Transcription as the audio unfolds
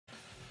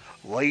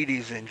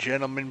Ladies and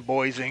gentlemen,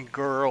 boys and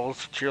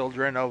girls,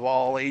 children of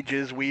all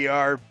ages, we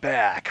are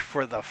back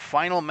for the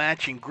final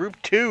match in Group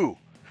 2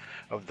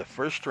 of the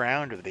first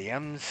round of the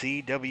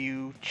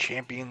MCW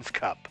Champions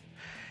Cup.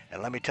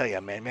 And let me tell you,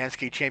 man,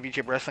 Manscaped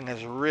Championship Wrestling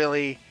has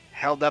really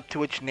held up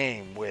to its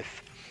name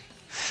with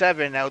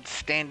 7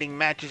 outstanding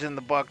matches in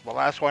the book, the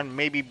last one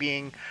maybe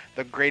being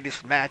the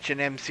greatest match in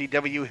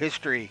MCW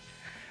history,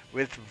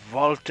 with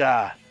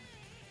Volta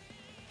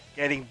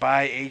getting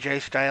by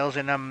AJ Styles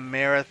in a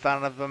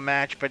marathon of a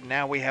match. But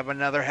now we have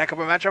another heck of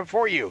a matchup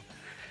for you.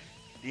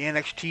 The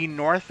NXT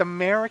North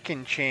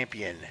American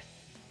Champion,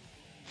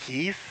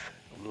 Keith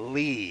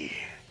Lee,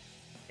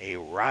 a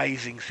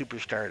rising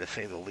superstar to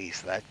say the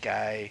least. That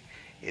guy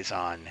is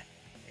on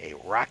a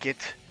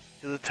rocket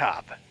to the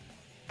top,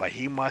 but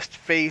he must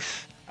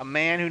face a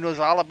man who knows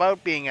all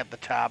about being at the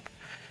top,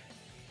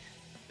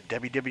 the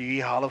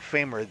WWE Hall of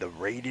Famer, the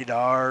Rated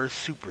R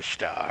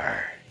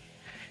superstar,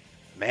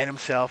 man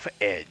himself,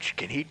 Edge.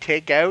 Can he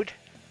take out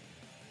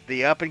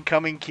the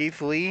up-and-coming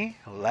Keith Lee?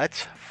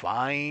 Let's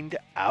find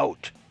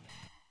out.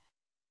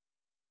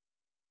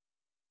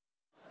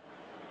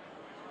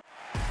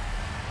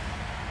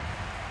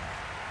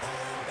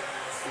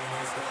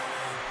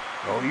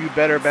 Oh, you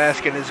better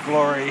bask in his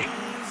glory.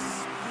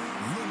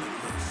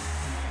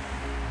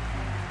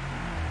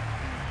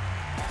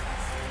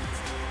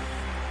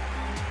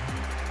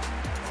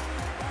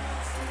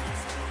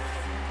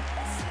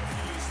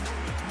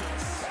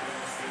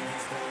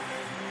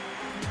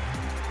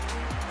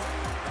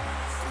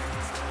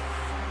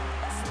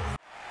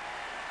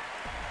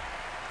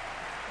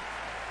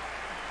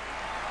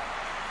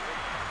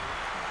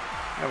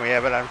 And we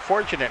have an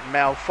unfortunate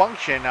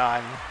malfunction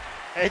on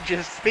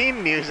Edge's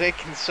theme music,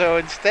 and so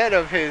instead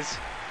of his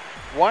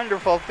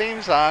wonderful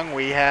theme song,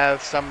 we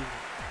have some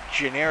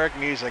generic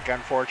music,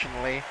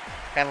 unfortunately,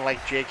 kind of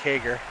like Jake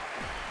Hager.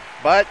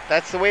 But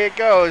that's the way it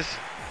goes.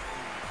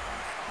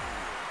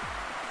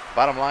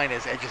 Bottom line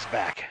is Edge is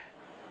back.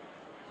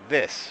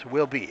 This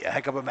will be a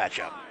heck of a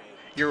matchup.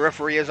 Your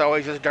referee, as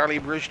always, is Darley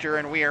Brewster,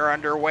 and we are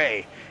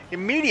underway.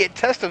 Immediate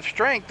test of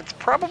strength. It's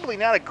probably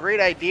not a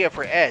great idea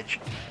for Edge,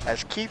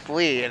 as Keith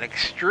Lee, an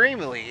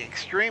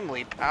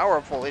extremely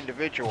powerful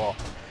individual,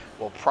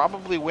 will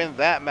probably win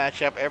that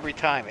matchup every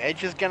time.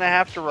 Edge is going to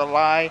have to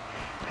rely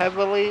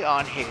heavily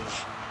on his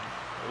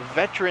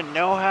veteran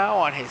know-how,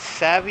 on his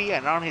savvy,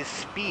 and on his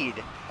speed.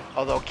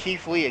 Although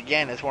Keith Lee,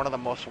 again, is one of the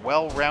most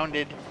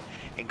well-rounded,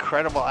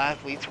 incredible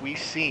athletes we've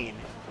seen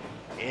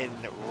in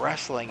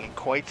wrestling in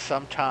quite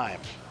some time.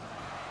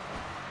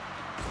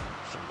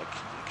 Some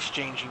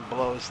exchanging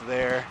blows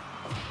there.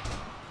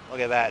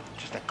 Look at that,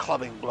 just a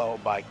clubbing blow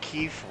by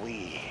Keith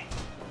Lee.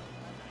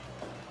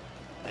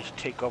 Nice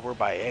takeover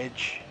by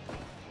Edge.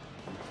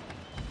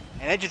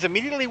 And Edge is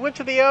immediately whipped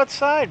to the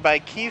outside by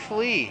Keith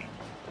Lee.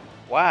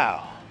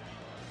 Wow.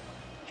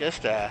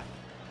 Just a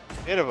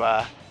bit of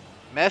a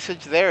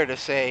message there to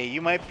say,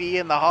 you might be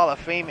in the Hall of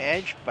Fame,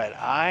 Edge, but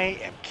I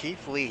am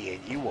Keith Lee,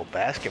 and you will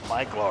bask in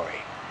my glory.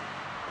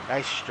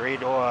 Nice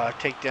straight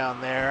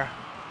takedown there.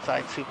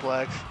 Side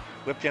suplex.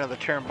 Whipped into the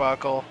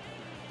turnbuckle.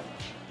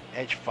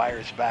 Edge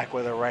fires back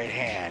with a right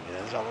hand.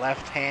 There's a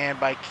left hand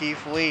by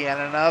Keith Lee and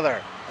another.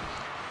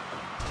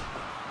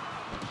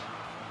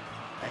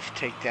 Nice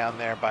takedown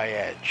there by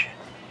Edge.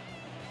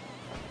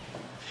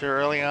 So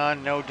early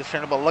on, no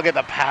discernible. Look at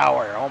the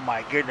power. Oh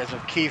my goodness,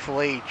 of Keith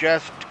Lee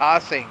just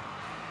tossing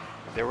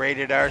the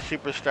Rated R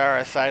superstar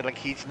aside like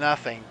he's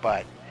nothing.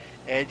 But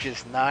Edge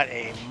is not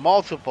a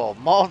multiple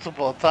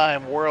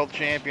time world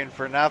champion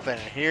for nothing.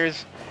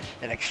 Here's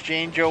an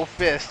exchange-o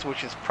fist,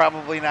 which is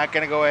probably not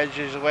going to go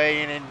Edge's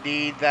way, and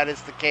indeed that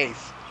is the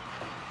case.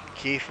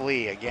 Keith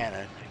Lee, again,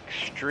 an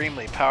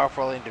extremely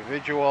powerful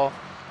individual.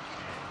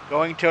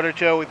 Going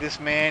toe-to-toe with this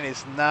man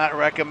is not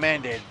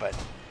recommended, but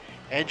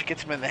Edge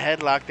gets him in the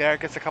headlock there,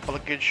 gets a couple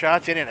of good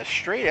shots in, and a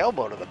straight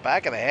elbow to the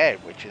back of the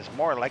head, which is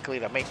more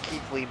likely to make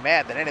Keith Lee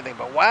mad than anything.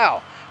 But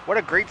wow, what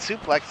a great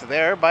suplex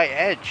there by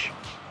Edge.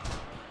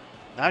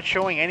 Not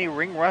showing any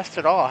ring rust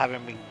at all,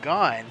 having been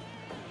gone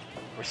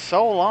for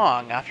so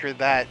long after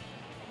that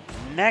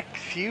neck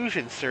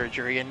fusion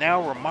surgery, and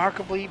now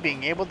remarkably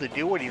being able to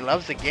do what he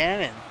loves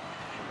again.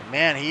 And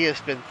man, he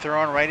has been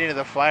thrown right into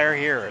the fire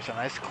here. It's a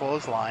nice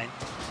clothesline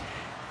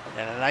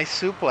and a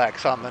nice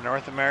suplex on the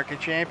North American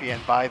Champion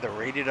by the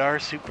Rated R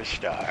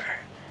superstar.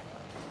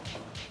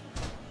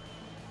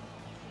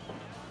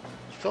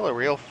 Still a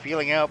real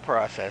feeling out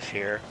process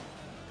here.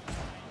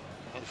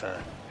 There's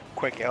a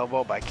quick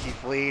elbow by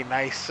Keith Lee.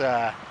 Nice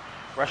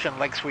Russian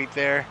leg sweep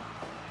there.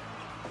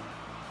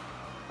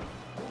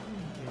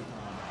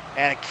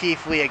 And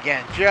Keith Lee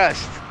again,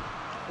 just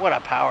what a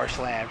power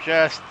slam.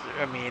 Just,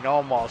 I mean,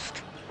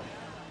 almost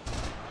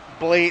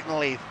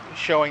blatantly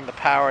showing the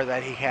power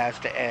that he has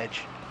to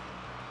Edge.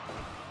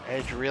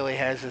 Edge really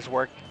has his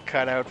work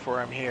cut out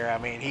for him here.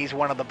 I mean, he's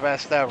one of the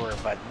best ever,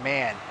 but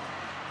man,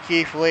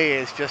 Keith Lee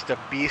is just a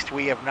beast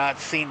we have not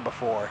seen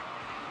before.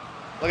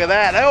 Look at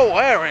that. Oh,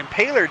 wow,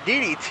 Impaler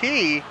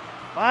DDT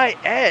by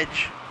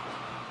Edge.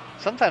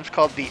 Sometimes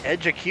called the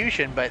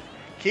Edgecution, but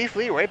Keith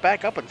Lee right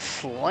back up and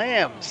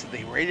slams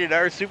the Rated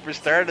R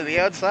Superstar to the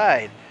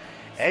outside.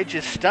 Edge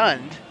is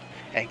stunned,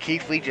 and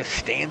Keith Lee just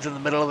stands in the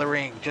middle of the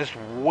ring, just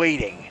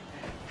waiting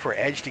for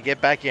Edge to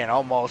get back in,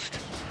 almost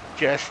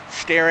just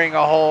staring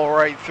a hole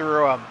right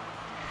through him.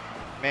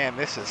 Man,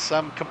 this is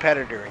some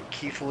competitor in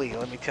Keith Lee,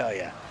 let me tell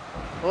you.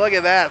 Look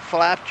at that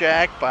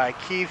flapjack by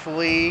Keith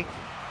Lee,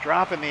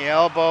 dropping the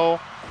elbow,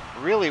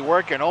 really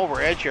working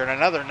over Edge here, and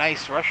another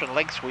nice Russian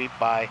leg sweep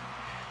by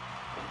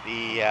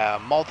the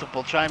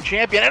multiple-time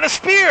champion, and a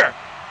spear!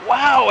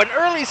 Wow, an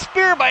early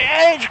spear by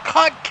Edge,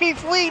 caught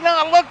Keith Lee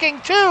not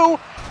looking too.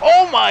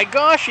 Oh my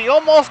gosh, he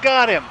almost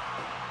got him.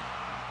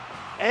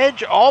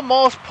 Edge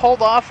almost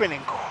pulled off an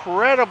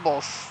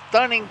incredible,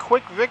 stunning,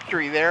 quick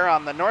victory there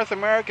on the North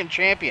American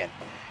Champion.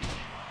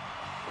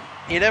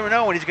 You never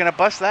know when he's going to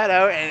bust that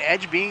out, and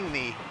Edge, being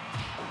the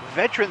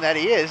veteran that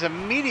he is,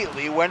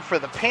 immediately went for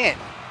the pin.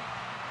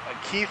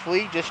 But Keith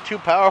Lee, just too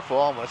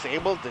powerful, and was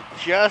able to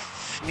just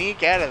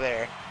sneak out of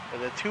there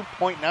with a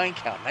 2.9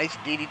 count. Nice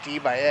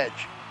DDT by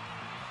Edge.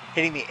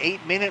 Hitting the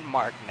 8-minute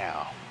mark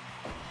now.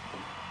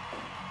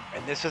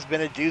 And this has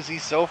been a doozy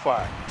so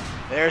far.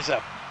 There's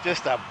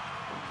just a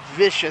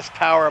vicious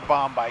power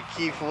bomb by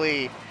Keith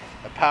Lee.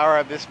 The power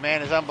of this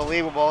man is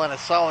unbelievable, and a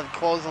solid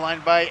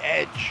clothesline by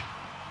Edge.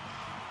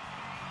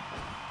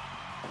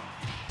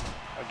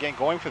 Again,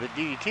 going for the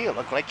DDT, it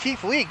looked like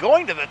Keith Lee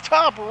going to the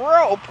top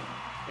rope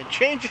and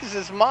changes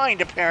his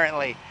mind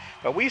apparently.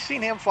 But we've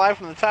seen him fly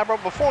from the top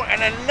rope before,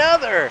 and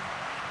another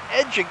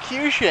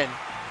execution.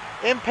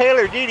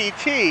 Impaler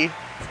DDT,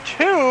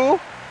 2,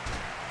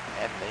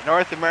 and the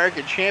North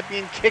American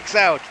Champion kicks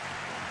out,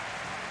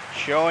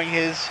 showing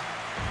his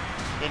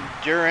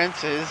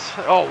endurance.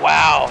 Oh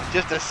wow,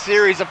 just a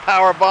series of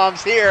power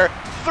bombs here.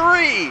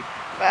 3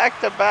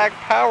 back-to-back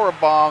power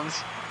bombs.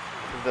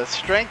 The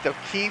strength of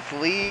Keith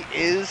Lee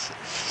is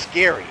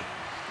scary.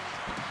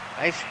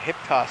 Nice hip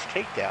toss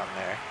takedown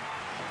there.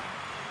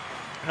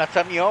 Not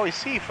something you always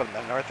see from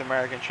the North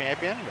American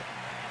Champion.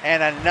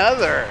 And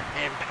another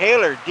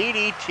Impaler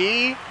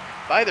DDT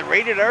by the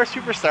Rated R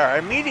Superstar.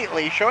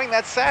 Immediately showing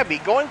that savvy,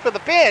 going for the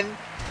pin.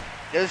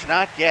 Does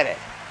not get it.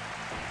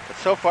 But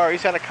so far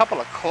he's had a couple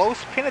of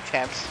close pin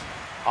attempts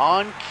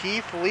on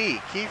Keith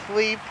Lee. Keith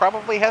Lee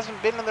probably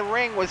hasn't been in the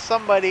ring with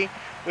somebody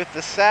with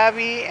the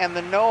savvy and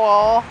the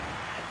know-it-all,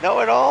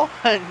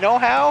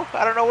 know-how?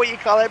 I don't know what you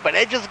call it, but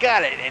Edge has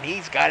got it, and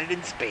he's got it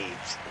in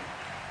spades.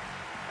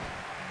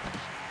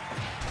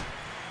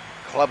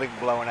 Clubbing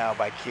blown out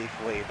by Keith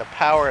Lee. The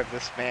power of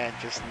this man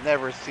just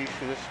never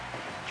ceases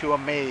to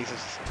amaze.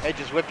 As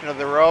Edge is whipped into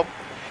the rope.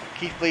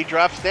 Keith Lee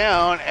drops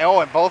down. Oh,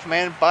 and both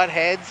men butt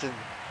heads, and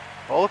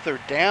both are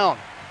down.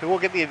 Who will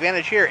get the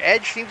advantage here?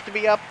 Edge seems to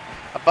be up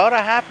about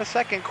a half a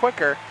second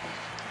quicker.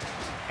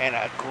 And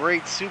a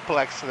great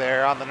suplex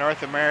there on the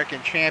North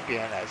American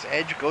Champion as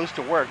Edge goes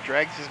to work,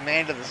 drags his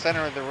man to the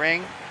center of the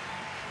ring.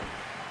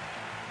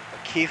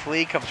 Keith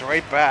Lee comes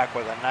right back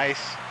with a nice,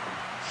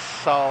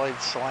 solid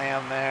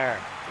slam there.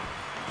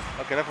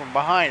 Looking up from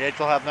behind, Edge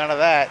will have none of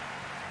that.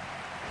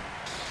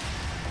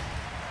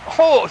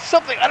 Oh,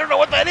 something, I don't know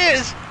what that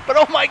is, but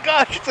oh my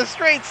gosh, it's a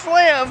straight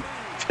slam.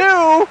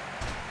 2,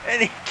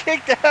 and he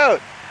kicked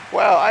out.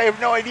 Wow, I have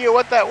no idea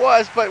what that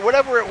was, but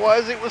whatever it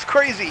was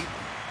crazy.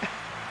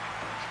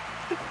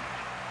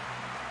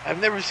 I've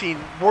never seen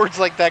words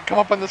like that come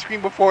up on the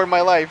screen before in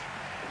my life.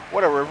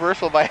 What a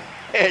reversal by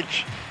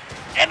Edge.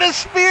 And a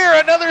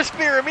spear, another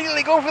spear,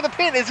 immediately going for the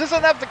pin. Is this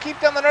enough to keep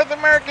down the North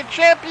American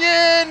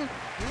Champion?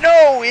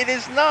 No, it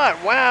is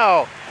not.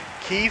 Wow.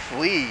 Keith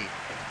Lee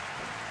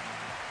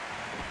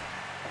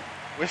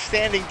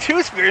withstanding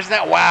 2 spears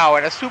now. Wow,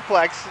 and a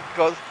suplex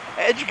goes,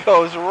 Edge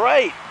goes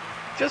right.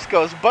 Just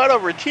goes butt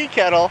over tea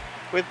kettle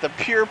with the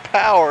pure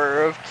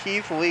power of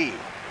Keith Lee.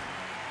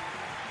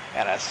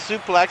 And a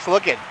suplex.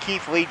 Look at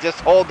Keith Lee just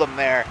hold them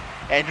there.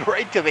 And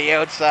right to the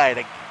outside.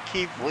 And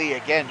Keith Lee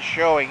again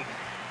showing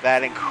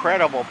that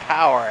incredible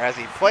power as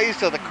he plays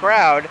to the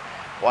crowd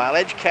while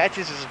Edge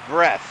catches his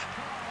breath.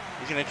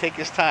 He's going to take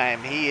his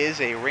time. He is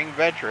a ring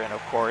veteran,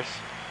 of course.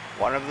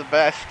 One of the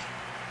best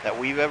that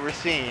we've ever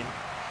seen.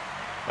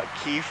 But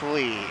Keith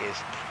Lee is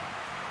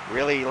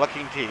really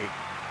looking to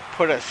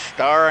put a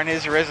star on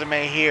his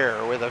resume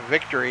here with a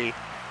victory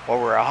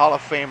over a Hall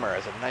of Famer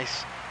as a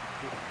nice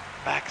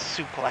back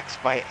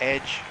suplex by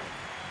Edge.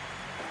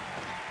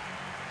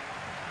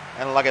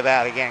 And look at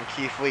that again,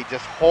 Keith Lee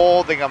just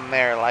holding him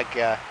there like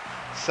a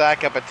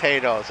sack of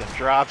potatoes and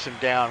drops him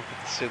down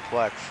with the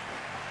suplex.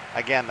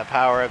 Again, the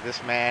power of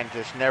this man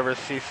just never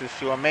ceases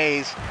to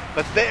amaze.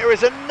 But there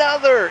is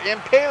another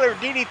Impaler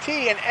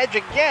DDT, and Edge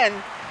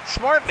again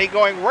smartly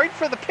going right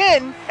for the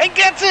pin and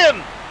gets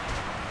him!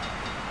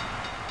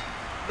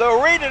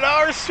 The Rated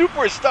R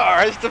Superstar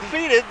has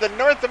defeated the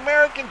North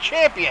American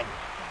Champion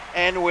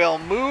and will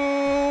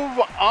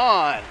move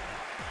on.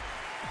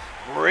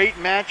 Great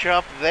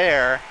matchup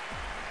there.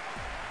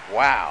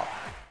 Wow.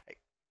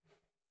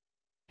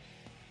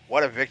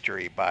 What a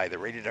victory by the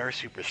Rated R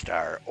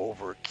Superstar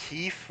over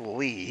Keith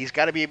Lee. He's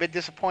got to be a bit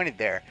disappointed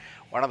there.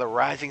 One of the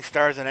rising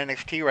stars in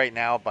NXT right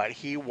now, but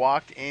he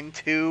walked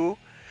into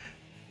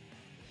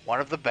one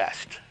of the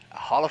best, a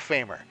Hall of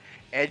Famer.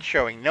 Edge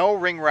showing no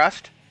ring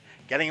rust,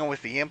 getting him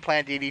with the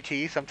implant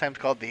DDT, sometimes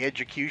called the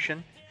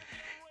Edgecution.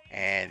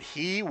 And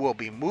he will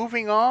be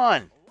moving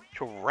on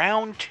to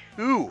round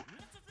 2.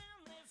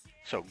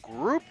 So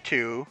Group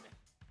 2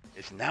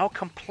 is now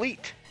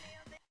complete.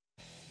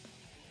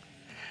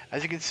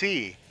 As you can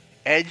see,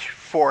 Edge,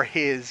 for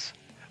his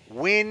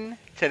win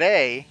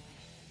today,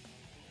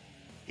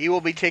 he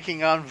will be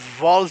taking on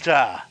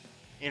Volta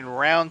in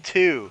round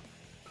 2.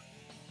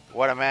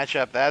 What a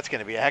matchup that's going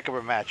to be. A heck of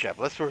a matchup.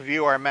 Let's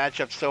review our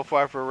matchups so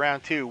far for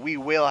round 2. We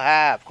will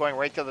have, going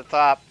right to the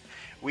top,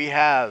 we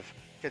have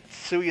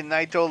Tetsuya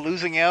Naito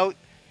losing out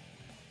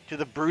to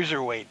the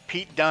Bruiserweight,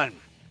 Pete Dunne.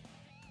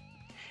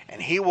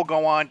 And he will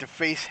go on to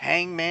face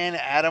Hangman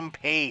Adam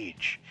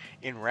Page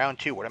in round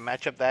 2. What a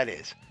matchup that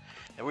is.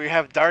 And we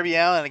have Darby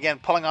Allin, again,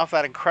 pulling off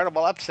that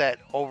incredible upset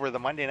over the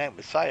Monday Night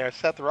Messiah,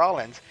 Seth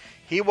Rollins.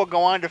 He will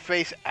go on to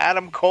face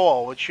Adam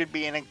Cole, which should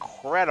be an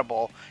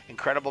incredible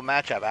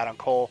matchup. Adam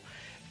Cole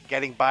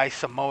getting by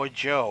Samoa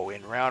Joe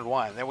in round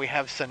 1. Then we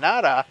have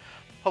Sonata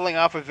pulling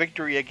off a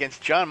victory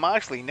against Jon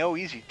Moxley. No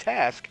easy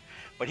task,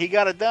 but he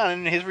got it done.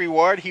 And his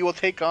reward, he will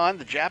take on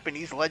the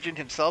Japanese legend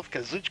himself,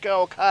 Kazuchika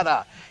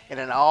Okada, in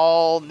an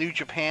all New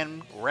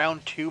Japan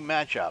round 2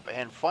 matchup.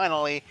 And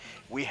finally,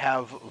 we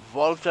have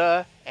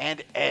Volta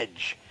and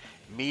Edge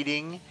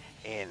meeting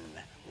in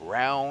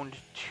round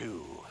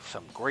 2.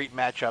 Some great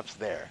matchups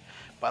there.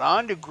 But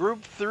on to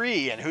Group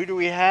 3, and who do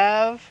we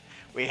have?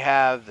 We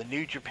have the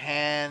New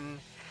Japan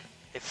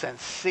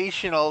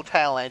sensational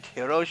talent,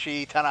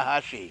 Hiroshi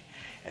Tanahashi.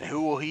 And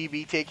who will he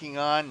be taking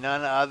on?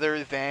 None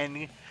other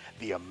than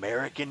the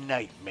American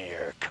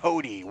Nightmare,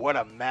 Cody. What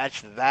a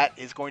match that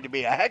is going to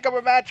be. A heck of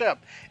a matchup.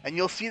 And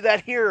you'll see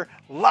that here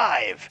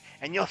live.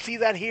 And you'll see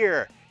that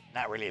here.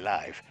 Not really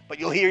live, but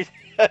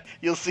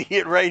you'll see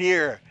it right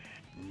here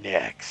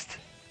next.